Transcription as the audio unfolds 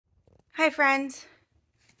Hi friends.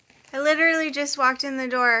 I literally just walked in the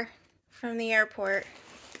door from the airport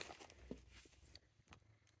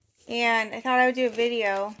and I thought I would do a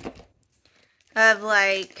video of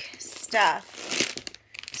like stuff.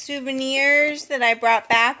 Souvenirs that I brought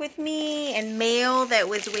back with me and mail that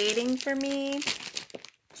was waiting for me.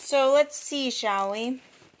 So let's see, shall we?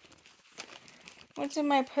 What's in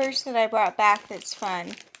my purse that I brought back that's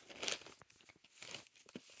fun?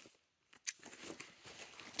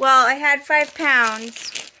 Well, I had 5 pounds.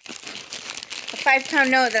 A 5-pound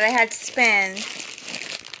note that I had to spend.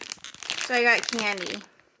 So I got candy.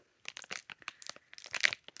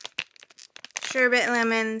 Sherbet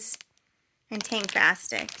lemons and Tank Fast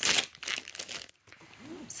sticks.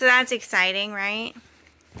 So that's exciting, right?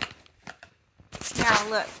 Now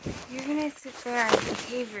look, you're gonna sit there and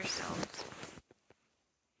behave yourselves.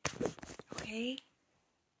 Okay?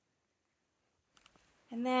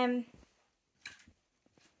 And then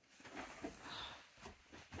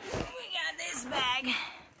we got this bag.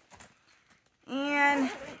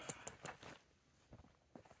 And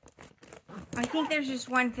I think there's just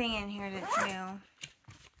one thing in here that's new.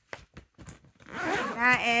 And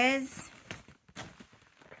that is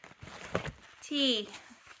tea.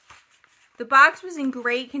 The box was in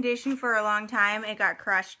great condition for a long time. It got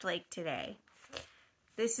crushed like today.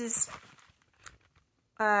 This is,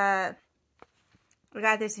 I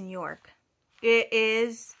got this in York. It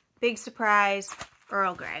is, big surprise,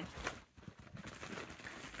 Earl Grey.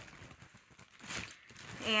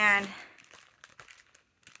 And,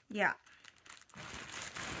 yeah.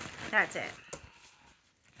 That's it.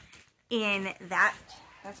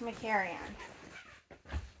 That's my carry-on.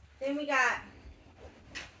 Then we got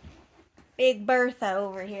Big Bertha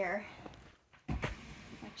over here.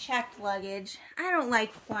 My checked luggage. I don't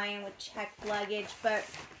like flying with checked luggage, but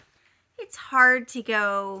it's hard to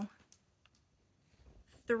go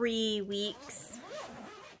 3 weeks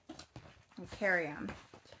and carry them.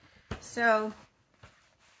 So,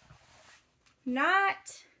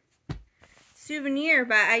 not souvenir,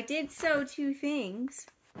 but I did sew 2 things.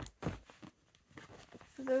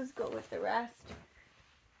 So those go with the rest.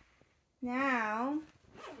 Now,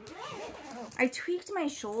 I tweaked my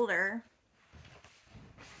shoulder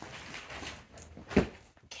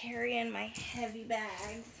carrying my heavy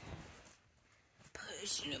bags,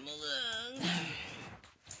 pushing them along.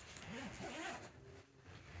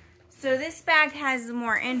 So this bag has the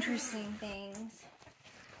more interesting things.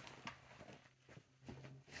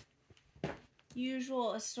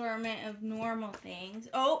 Usual assortment of normal things.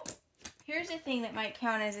 Oh, here's a thing that might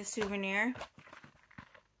count as a souvenir.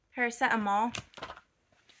 Paracetamol.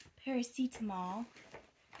 Paracetamol.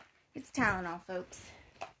 It's Tylenol, folks.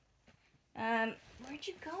 Where'd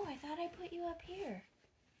you go? I thought I put you up here.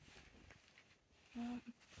 Well,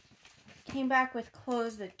 came back with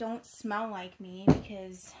clothes that don't smell like me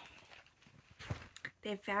because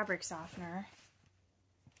they have fabric softener.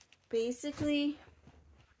 Basically,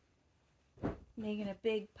 making a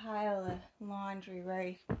big pile of laundry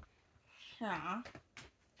right here.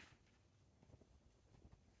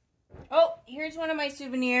 Oh, here's one of my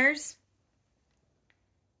souvenirs.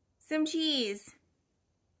 Some cheese.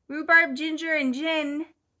 Rhubarb, ginger, and gin.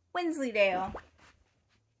 Wensleydale.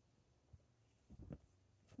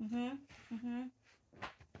 Yeah.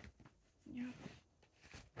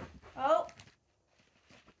 Oh.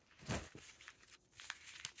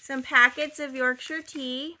 Some packets of Yorkshire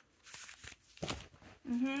tea.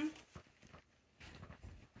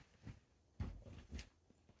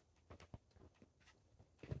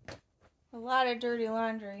 A lot of dirty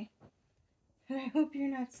laundry. And I hope you're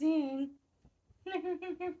not seeing.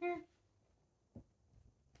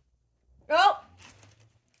 Oh!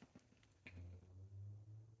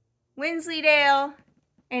 Wensleydale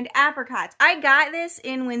and apricots. I got this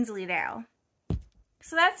in Wensleydale.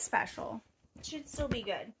 So that's special. It should still be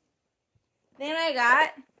good. Then I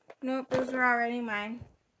got, nope, those were already mine.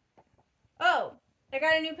 Oh, I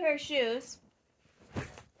got a new pair of shoes.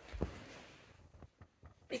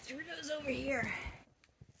 I threw those over here.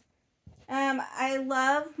 I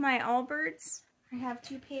love my Allbirds. I have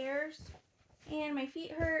 2 pairs. And my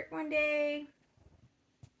feet hurt one day.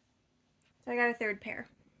 So I got a 3rd pair.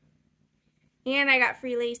 And I got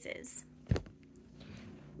free laces.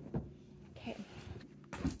 Okay.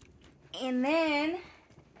 And then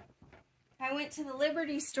I went to the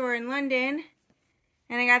Liberty store in London.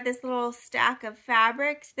 And I got this little stack of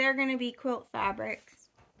fabrics. They're going to be quilt fabrics.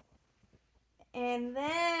 And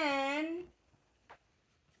then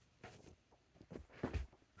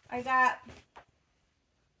I got,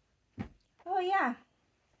 oh yeah,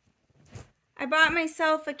 I bought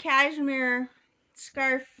myself a cashmere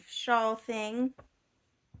scarf shawl thing.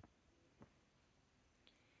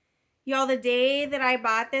 Y'all, the day that I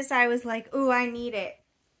bought this, I was like, ooh, I need it.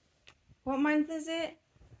 What month is it?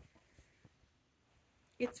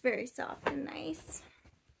 It's very soft and nice.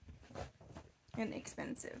 And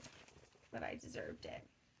expensive. But I deserved it.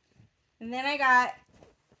 And then I got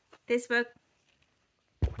this book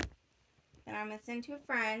that I'm going to send to a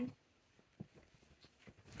friend.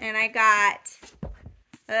 And I got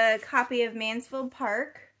a copy of Mansfield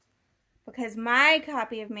Park. Because my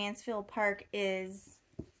copy of Mansfield Park is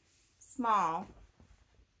small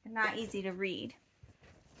and not easy to read.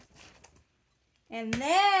 And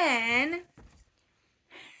then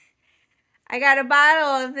I got a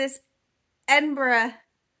bottle of this Edinburgh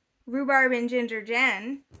Rhubarb and Ginger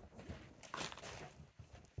Gin.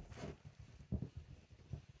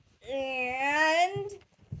 And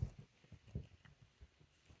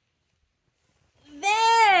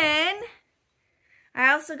then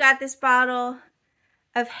I also got this bottle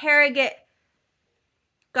of Harrogate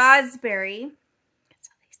Gooseberry. That's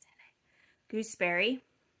how they said it. Gooseberry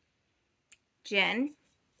gin.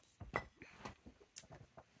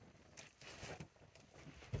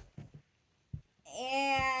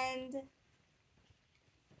 And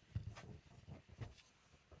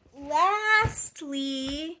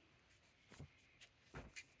lastly,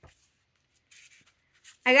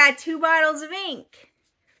 I got 2 bottles of ink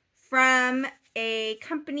from a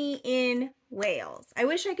company in Wales. I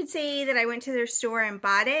wish I could say that I went to their store and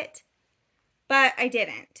bought it, but I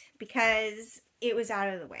didn't because it was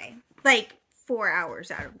out of the way. Like 4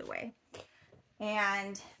 hours out of the way.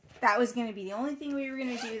 And that was going to be the only thing we were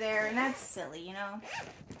going to do there, and that's silly, you know?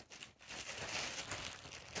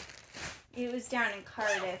 It was down in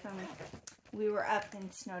Cardiff, and we were up in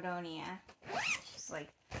Snowdonia, which is like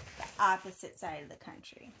the opposite side of the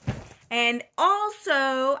country. And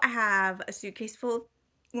also, I have a suitcase full of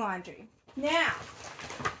laundry. Now,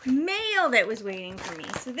 mail that was waiting for me.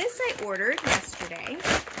 So this I ordered yesterday.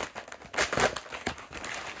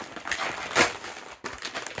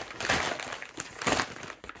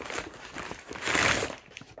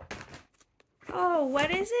 Oh, what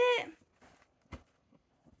is it?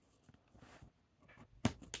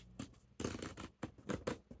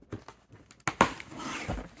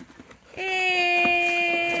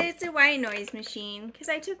 It's a white noise machine because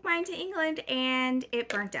I took mine to England and it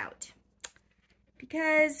burnt out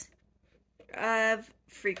because of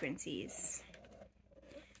frequencies.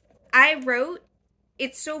 I wrote,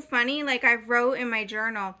 it's so funny, like I wrote in my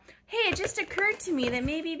journal, hey, it just occurred to me that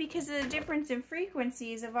maybe because of the difference in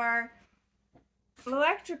frequencies of our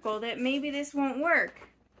electrical that maybe this won't work.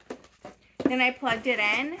 Then I plugged it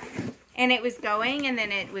in and it was going, and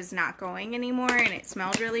then it was not going anymore, and it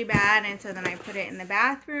smelled really bad, and so then I put it in the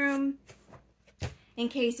bathroom in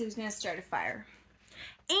case it was going to start a fire.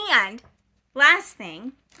 And last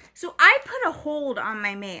thing, so I put a hold on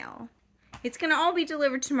my mail. It's going to all be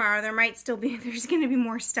delivered tomorrow. There might still be, there's going to be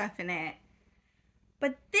more stuff in it.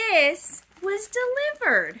 But this was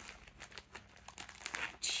delivered.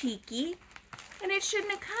 Cheeky. And it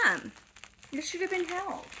shouldn't have come. It should have been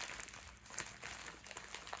held.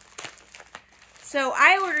 So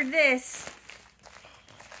I ordered this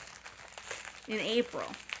in April.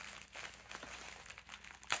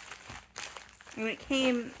 And it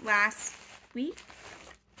came last week.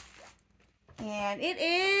 And it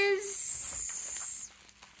is...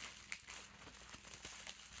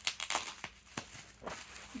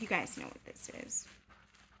 You guys know what this is.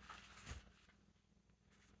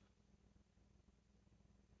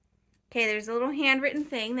 Okay, there's a little handwritten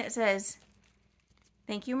thing that says,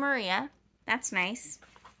 "Thank you, Maria." That's nice.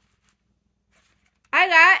 I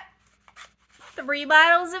got 3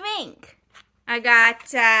 bottles of ink. I got,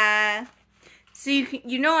 so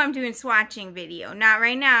you know I'm doing swatching video. Not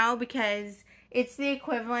right now because it's the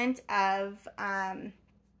equivalent of, well,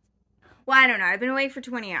 I don't know. I've been away for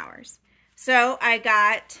 20 hours. So I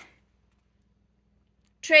got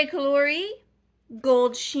Tricolore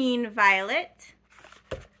Gold Sheen Violet.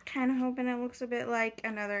 Kind of hoping it looks a bit like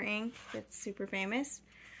another ink that's super famous.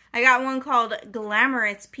 I got one called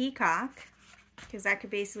Glamorous Peacock, because that could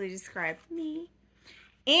basically describe me.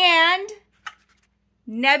 And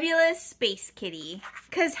Nebulous Space Kitty,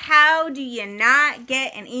 because how do you not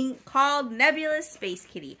get an ink called Nebulous Space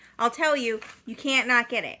Kitty? I'll tell you, you can't not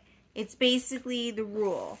get it. It's basically the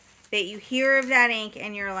rule that you hear of that ink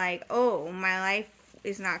and you're like, oh, my life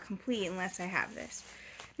is not complete unless I have this.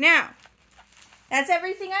 Now, that's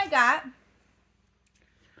everything I got.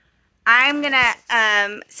 I'm going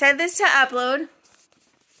to set this to upload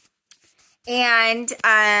and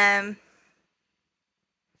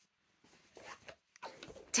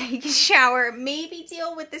take a shower. Maybe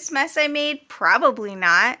deal with this mess I made. Probably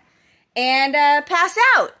not. And pass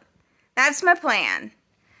out. That's my plan.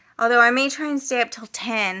 Although I may try and stay up till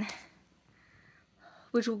 10,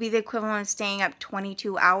 which will be the equivalent of staying up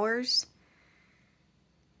 22 hours.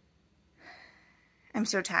 I'm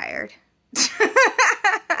so tired.